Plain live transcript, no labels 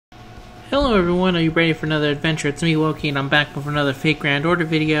Hello everyone, are you ready for another adventure? It's me, Wokey, and I'm back with another Fake Grand Order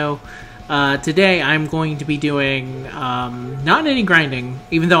video. Today I'm going to be doing, not any grinding,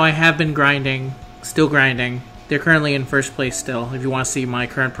 even though I have been grinding, still grinding. They're currently in first place still, if you want to see my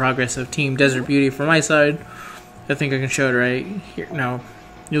current progress of Team Desert Beauty from my side. I think I can show it right here. No,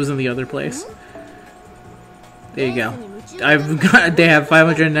 it was in the other place. There you go. They have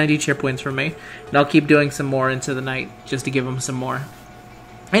 590 chip wins from me, and I'll keep doing some more into the night, just to give them some more.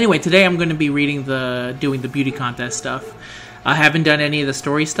 Anyway, today I'm going to be doing the beauty contest stuff. I haven't done any of the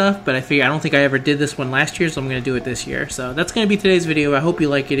story stuff, but I don't think I ever did this one last year, so I'm going to do it this year. So that's going to be today's video. I hope you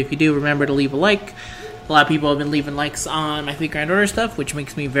like it. If you do, remember to leave a like. A lot of people have been leaving likes on my Fake Grand Order stuff, which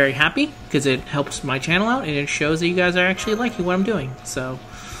makes me very happy, because it helps my channel out, and it shows that you guys are actually liking what I'm doing. So,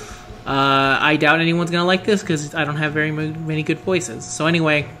 I doubt anyone's going to like this, because I don't have very many good voices. So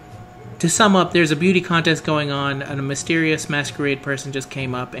anyway, to sum up, there's a beauty contest going on, and a mysterious masquerade person just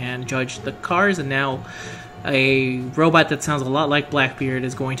came up and judged the cars, and now a robot that sounds a lot like Blackbeard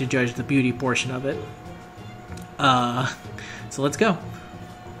is going to judge the beauty portion of it. So let's go.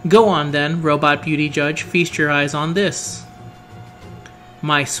 Go on then, robot beauty judge, feast your eyes on this.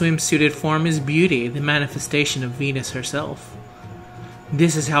 My swimsuited form is beauty, the manifestation of Venus herself.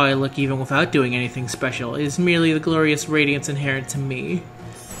 This is how I look even without doing anything special. It is merely the glorious radiance inherent to me.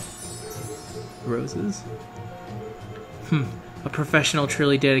 Roses. A professional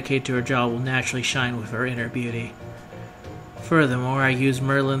truly dedicated to her job will naturally shine with her inner beauty. Furthermore, I use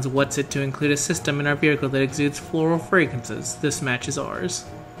Merlin's What's It to include a system in our vehicle that exudes floral fragrances. This matches ours.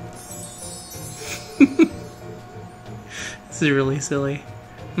 This is really silly.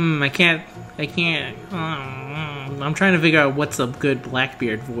 I'm trying to figure out what's a good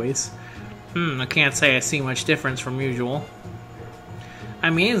Blackbeard voice. I can't say I see much difference from usual. I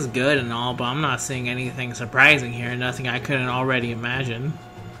mean, it's good and all, but I'm not seeing anything surprising here, nothing I couldn't already imagine.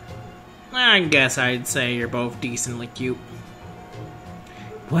 I guess I'd say you're both decently cute.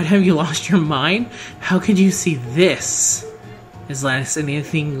 What, have you lost your mind? How could you see this as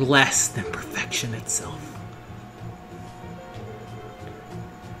anything less than perfection itself?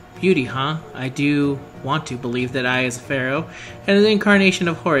 Beauty, huh? I do want to believe that I, as a pharaoh, am the incarnation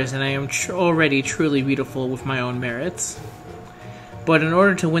of Horus, and I am already truly beautiful with my own merits. But in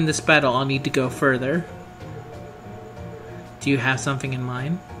order to win this battle, I'll need to go further. Do you have something in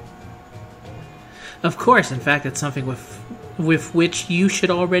mind? Of course, in fact, it's something with which you should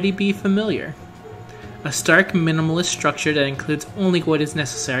already be familiar. A stark, minimalist structure that includes only what is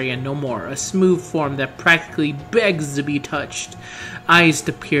necessary and no more. A smooth form that practically begs to be touched. Eyes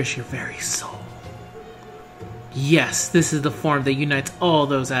to pierce your very soul. Yes, this is the form that unites all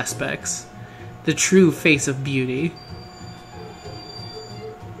those aspects. The true face of beauty.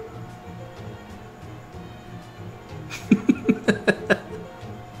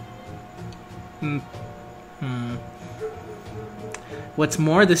 What's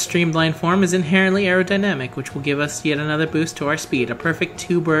more, this streamlined form is inherently aerodynamic, which will give us yet another boost to our speed, a perfect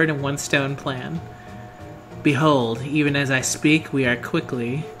two-bird and one-stone plan. Behold, even as I speak, seems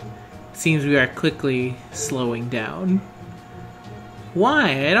we are quickly slowing down.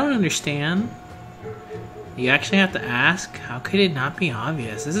 Why? I don't understand. You actually have to ask? How could it not be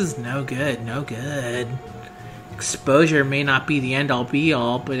obvious? This is no good, no good. Exposure may not be the end-all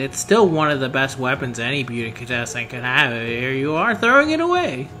be-all, but it's still one of the best weapons any beauty contestant could have. Here you are, throwing it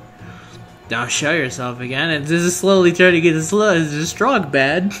away. Don't show yourself again. This is slowly turning to get strong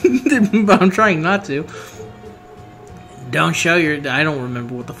bad, but I'm trying not to. Don't show I don't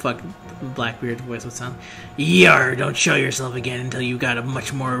remember what the fuck Blackbeard's voice would sound. Yar, don't show yourself again until you got a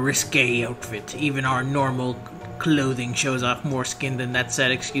much more risque outfit. Even our normal clothing shows off more skin than that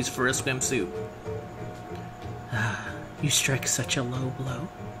sad excuse for a swimsuit. You strike such a low blow.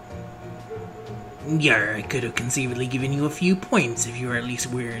 Yar, I could have conceivably given you a few points if you were at least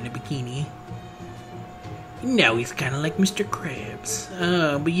wearing a bikini. Now he's kinda like Mr. Krabs.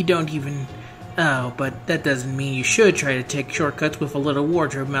 But you don't even... Oh, but that doesn't mean you should try to take shortcuts with a little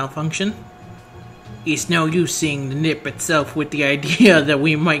wardrobe malfunction. It's no use seeing the nip itself with the idea that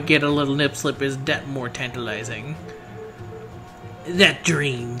we might get a little nip slip is that more tantalizing. That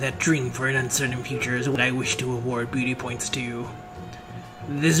dream for an uncertain future is what I wish to award beauty points to.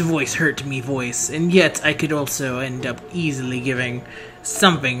 This voice hurt me voice, and yet I could also end up easily giving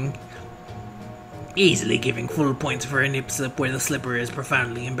full points for a nip slip where the slipper is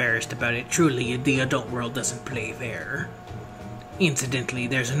profoundly embarrassed about it. Truly, the adult world doesn't play fair. Incidentally,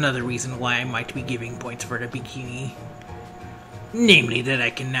 there's another reason why I might be giving points for the bikini. Namely, that I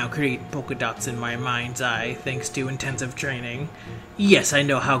can now create polka dots in my mind's eye, thanks to intensive training. Yes, I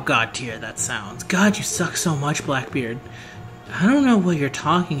know how god tier that sounds. God, you suck so much, Blackbeard. I don't know what you're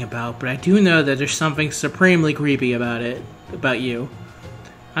talking about, but I do know that there's something supremely creepy about you.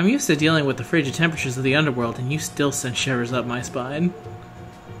 I'm used to dealing with the frigid temperatures of the underworld, and you still send shivers up my spine.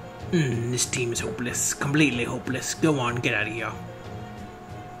 This team is hopeless. Completely hopeless. Go on, get out of here.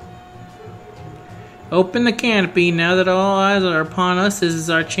 Open the canopy. Now that all eyes are upon us, this is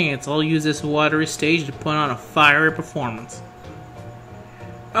our chance. I'll use this watery stage to put on a fiery performance.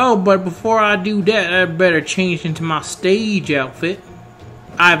 Oh, but before I do that, I better change into my stage outfit.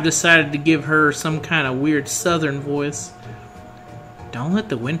 I've decided to give her some kind of weird southern voice. Don't let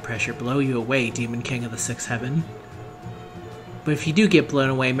the wind pressure blow you away, Demon King of the Sixth Heaven. But if you do get blown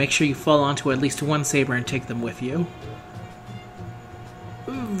away, make sure you fall onto at least one saber and take them with you.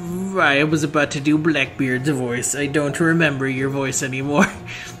 Right, I was about to do Blackbeard's voice. I don't remember your voice anymore.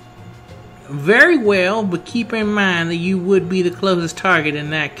 Very well, but keep in mind that you would be the closest target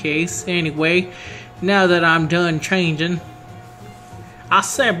in that case. Anyway, now that I'm done changing, I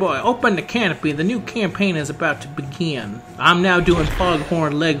say, boy, open the canopy. The new campaign is about to begin. I'm now doing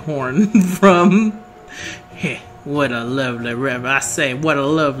Foghorn Leghorn from... what a lovely river. I say, what a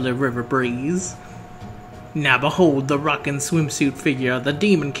lovely river breeze. Now behold the rockin' swimsuit figure of the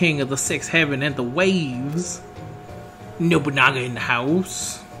Demon King of the Sixth Heaven and the waves. Nobunaga in the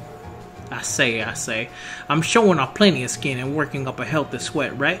house. I say, I'm showing off plenty of skin and working up a healthy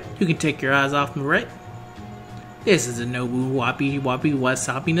sweat, right? You can take your eyes off me, right? This is a Nobu Wappy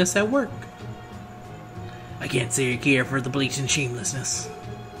Wasapiness at work. I can't say you care for the bleaching shamelessness.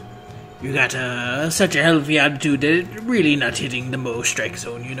 You got such a healthy attitude that it's really not hitting the Mo strike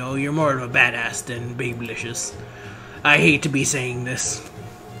zone, you know? You're more of a badass than babylicious. I hate to be saying this.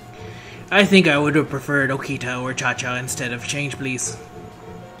 I think I would have preferred Okita or Cha-Cha instead of change, please.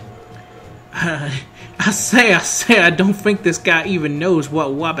 I say, I don't think this guy even knows what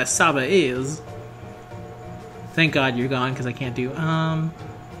Wabasaba is. Thank God you're gone, because I can't do, I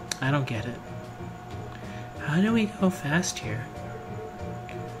don't get it. How do we go fast here?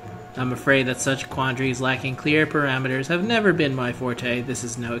 I'm afraid that such quandaries lacking clear parameters have never been my forte. This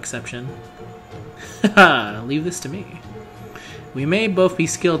is no exception. Haha, leave this to me. We may both be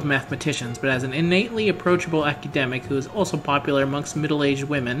skilled mathematicians, but as an innately approachable academic who is also popular amongst middle-aged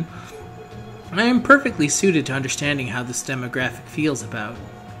women, I am perfectly suited to understanding how this demographic feels about.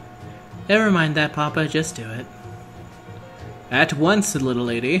 Never mind that, Papa, just do it. At once, little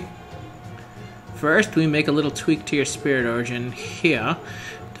lady. First, we make a little tweak to your spirit origin here.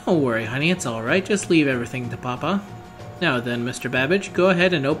 Don't worry, honey, it's alright, just leave everything to Papa. Now then, Mr. Babbage, go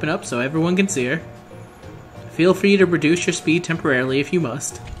ahead and open up so everyone can see her. Feel free to reduce your speed temporarily if you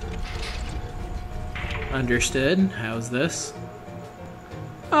must. Understood. How's this?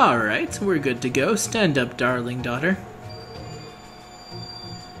 Alright, we're good to go. Stand up, darling daughter.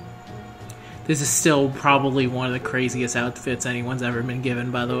 This is still probably one of the craziest outfits anyone's ever been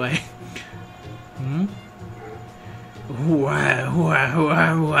given, by the way.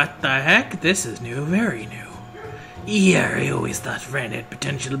 What the heck? This is new, very new. Yeah, I always thought Fran had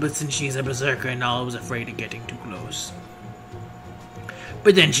potential, but since she's a berserker and all, I was afraid of getting too close.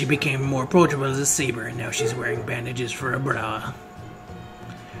 But then she became more approachable as a saber, and now she's wearing bandages for a bra.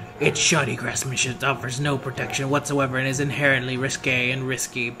 Its shoddy craftsmanship offers no protection whatsoever and is inherently risque and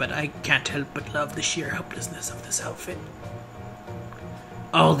risky, but I can't help but love the sheer helplessness of this outfit.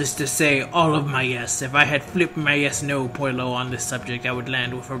 All this to say, all of my yes. If I had flipped my yes-no Poilo on this subject, I would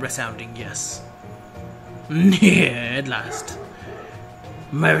land with a resounding yes. Yeah, at last.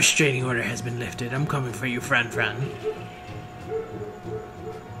 My restraining order has been lifted. I'm coming for you, Fran.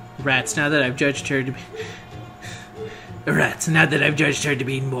 Rats, now that I've judged her to be... Rats, now that I've judged her to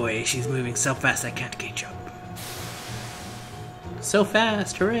be Moe, she's moving so fast I can't catch up. So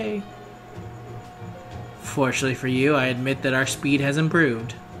fast, hooray. Fortunately for you, I admit that our speed has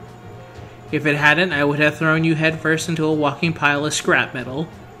improved. If it hadn't, I would have thrown you headfirst into a walking pile of scrap metal.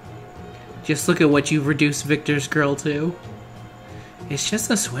 Just look at what you've reduced Victor's girl to. It's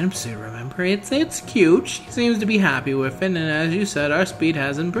just a swimsuit, remember? It's cute. She seems to be happy with it, and as you said, our speed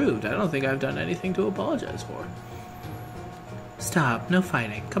has improved. I don't think I've done anything to apologize for. Stop, no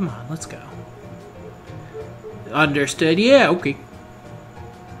fighting. Come on, let's go. Understood, yeah, okay.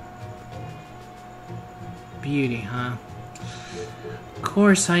 Beauty, huh? Of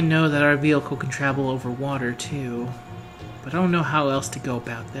course, I know that our vehicle can travel over water, too. But I don't know how else to go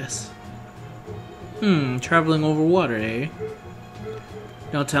about this. Traveling over water, eh?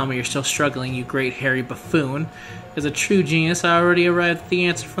 Don't tell me you're still struggling, you great hairy buffoon. As a true genius, I already arrived at the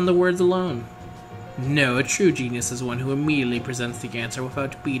answer from the words alone. No, a true genius is one who immediately presents the answer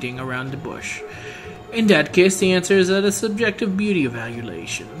without beating around the bush. In that case, the answer is at a subjective beauty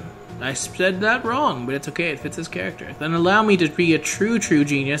evaluation. I said that wrong, but it's okay, it fits his character. Then allow me to be a true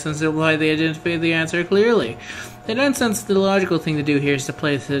genius and simplify the identify the answer clearly. In that sense, the logical thing to do here is to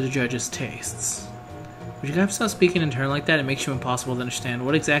play to the judge's tastes. Would you guys stop speaking in turn like that? It makes you impossible to understand.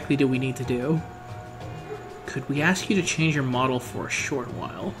 What exactly do we need to do? Could we ask you to change your model for a short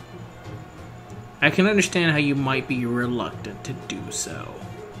while? I can understand how you might be reluctant to do so.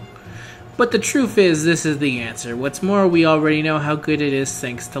 But the truth is, this is the answer. What's more, we already know how good it is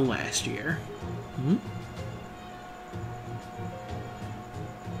thanks to last year.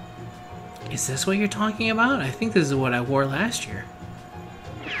 Is this what you're talking about? I think this is what I wore last year.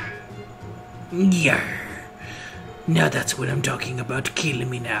 Yarr. Now that's what I'm talking about, killing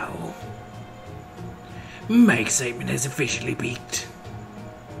me now. My excitement has officially peaked.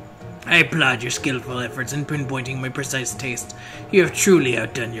 I applaud your skillful efforts in pinpointing my precise taste. You have truly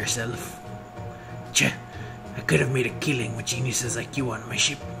outdone yourself. Tch, I could have made a killing with geniuses like you on my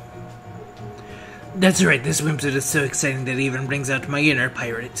ship. That's right, this swimsuit is so exciting that it even brings out my inner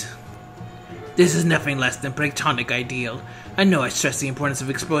pirate. This is nothing less than platonic ideal. I know I stressed the importance of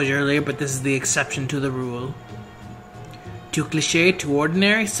exposure earlier, but this is the exception to the rule. Too cliché, too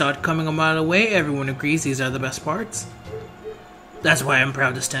ordinary, saw it coming a mile away, everyone agrees these are the best parts. That's why I'm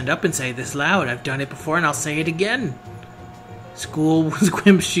proud to stand up and say this loud. I've done it before and I'll say it again. School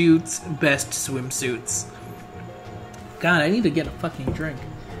swimsuits, best swimsuits. God, I need to get a fucking drink.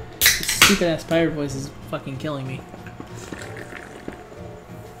 This stupid ass pirate voice is fucking killing me.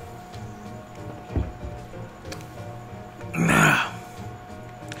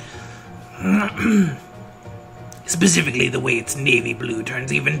 Specifically, the way its navy blue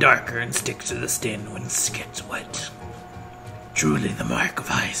turns even darker and sticks to the skin when it gets wet. Truly the mark of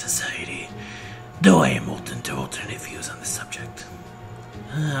high society, though I am open to alternate views on this subject.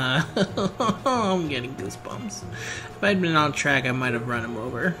 I'm getting goosebumps. If I'd been on track, I might have run him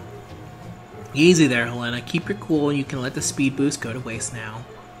over. Easy there, Helena. Keep your cool. You can let the speed boost go to waste now.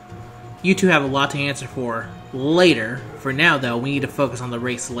 You two have a lot to answer for later. For now, though, we need to focus on the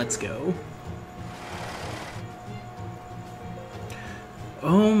race. Let's go.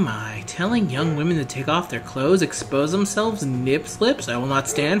 Oh my, telling young women to take off their clothes, expose themselves, nip slips? I will not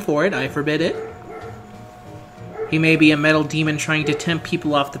stand for it, I forbid it. He may be a metal demon trying to tempt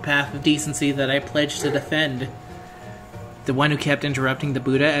people off the path of decency that I pledge to defend. The one who kept interrupting the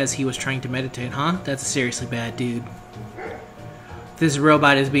Buddha as he was trying to meditate, huh? That's a seriously bad dude. If this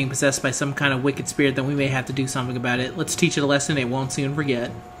robot is being possessed by some kind of wicked spirit, then we may have to do something about it. Let's teach it a lesson it won't soon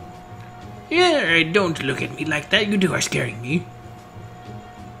forget. Yeah, don't look at me like that, you two are scaring me.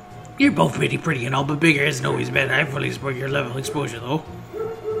 You're both pretty and all, but bigger isn't always bad. I fully support your level of exposure, though.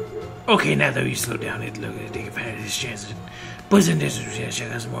 Okay, now that you slow down, it look at take advantage of this chance. But in this,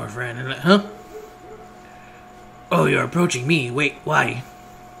 check out some more friend. Huh? Oh, you're approaching me. Wait, why?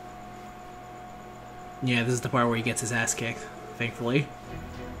 Yeah, this is the part where he gets his ass kicked, thankfully.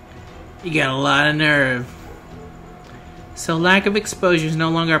 You got a lot of nerve. So lack of exposure is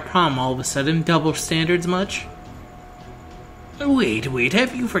no longer a problem all of a sudden. Double standards much? Wait,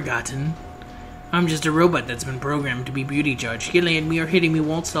 have you forgotten? I'm just a robot that's been programmed to be beauty judged. Yelling at me or hitting me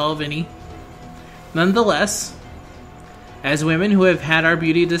won't solve any. Nonetheless, as women who have had our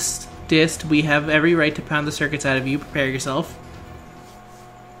beauty dissed, we have every right to pound the circuits out of you. Prepare yourself.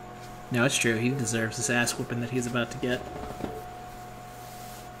 No, it's true. He deserves this ass whooping that he's about to get.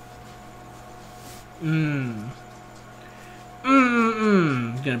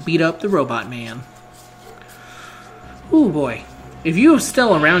 Gonna beat up the robot man. Ooh, boy. If you're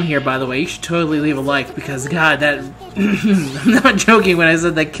still around here, by the way, you should totally leave a like, because, God, that... I'm not joking when I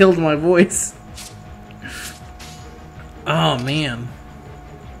said that killed my voice. Oh, man.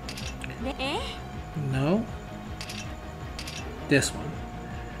 No? This one.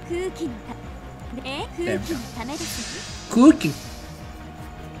 There we go. Cookie.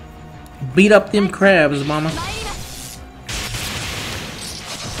 Beat up them crabs, mama.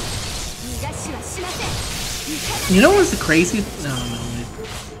 You know what's the crazy? No,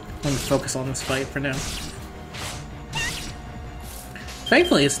 let me focus on this fight for now.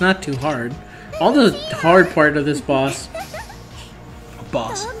 Thankfully, it's not too hard. All the hard part of this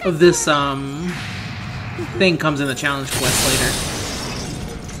of this thing comes in the challenge quest later,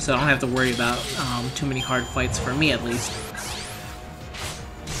 so I don't have to worry about too many hard fights for me, at least.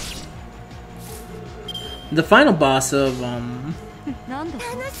 The final boss of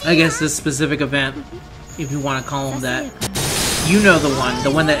I guess this specific event, if you want to call him that. You know the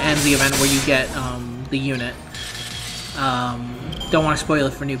one that ends the event where you get the unit. Don't want to spoil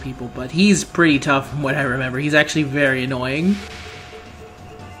it for new people, but he's pretty tough from what I remember. He's actually very annoying.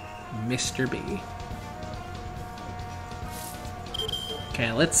 Mr. B.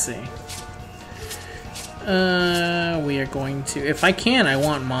 Okay, let's see. We are going to... If I can, I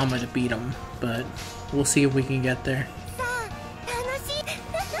want Mama to beat him, but we'll see if we can get there.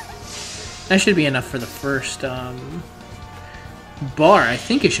 That should be enough for the first, bar. I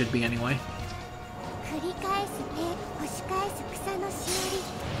think it should be, anyway.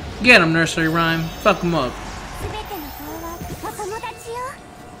 Get him, Nursery Rhyme. Fuck him up.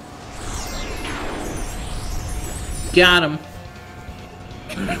 Got him.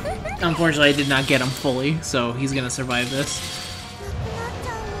 Unfortunately, I did not get him fully, so he's gonna survive this.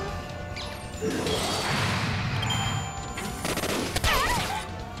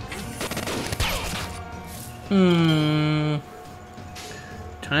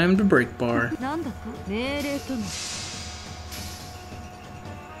 Time to break bar.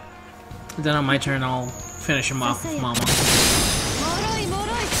 Then on my turn, I'll finish him off with Mama.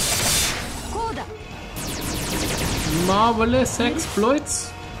 Marvelous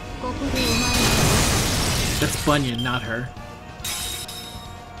exploits. That's Bunyan, not her.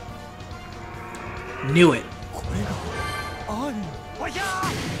 Knew it.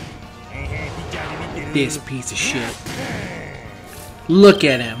 This piece of shit. Look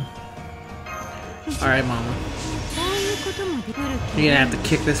at him. Alright, Mama. You're gonna have to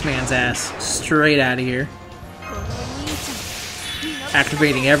kick this man's ass straight out of here.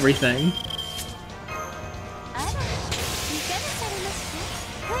 Activating everything.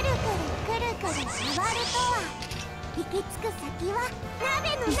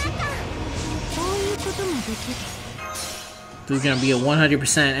 There's gonna be a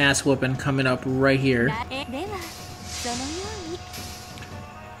 100% ass whooping coming up right here.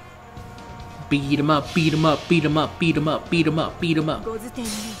 Beat him up, beat him up, beat him up, beat him up, beat him up, beat him up.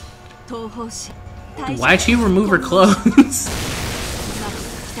 Why'd she remove her clothes?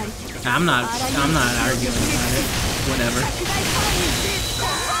 I'm not arguing about it. Whatever.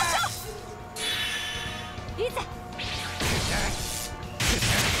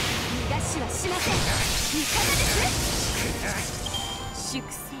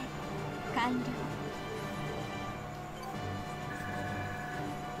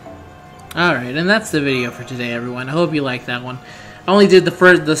 Alright, and that's the video for today, everyone. I hope you liked that one. I only did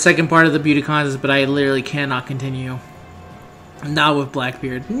the second part of the beauty contest, but I literally cannot continue. Not with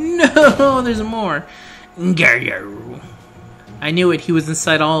Blackbeard. No, there's more. I knew it. He was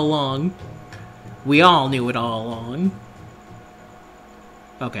inside all along. We all knew it all along.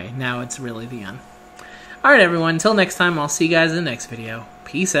 Okay, now it's really the end. Alright, everyone. Until next time, I'll see you guys in the next video.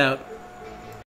 Peace out.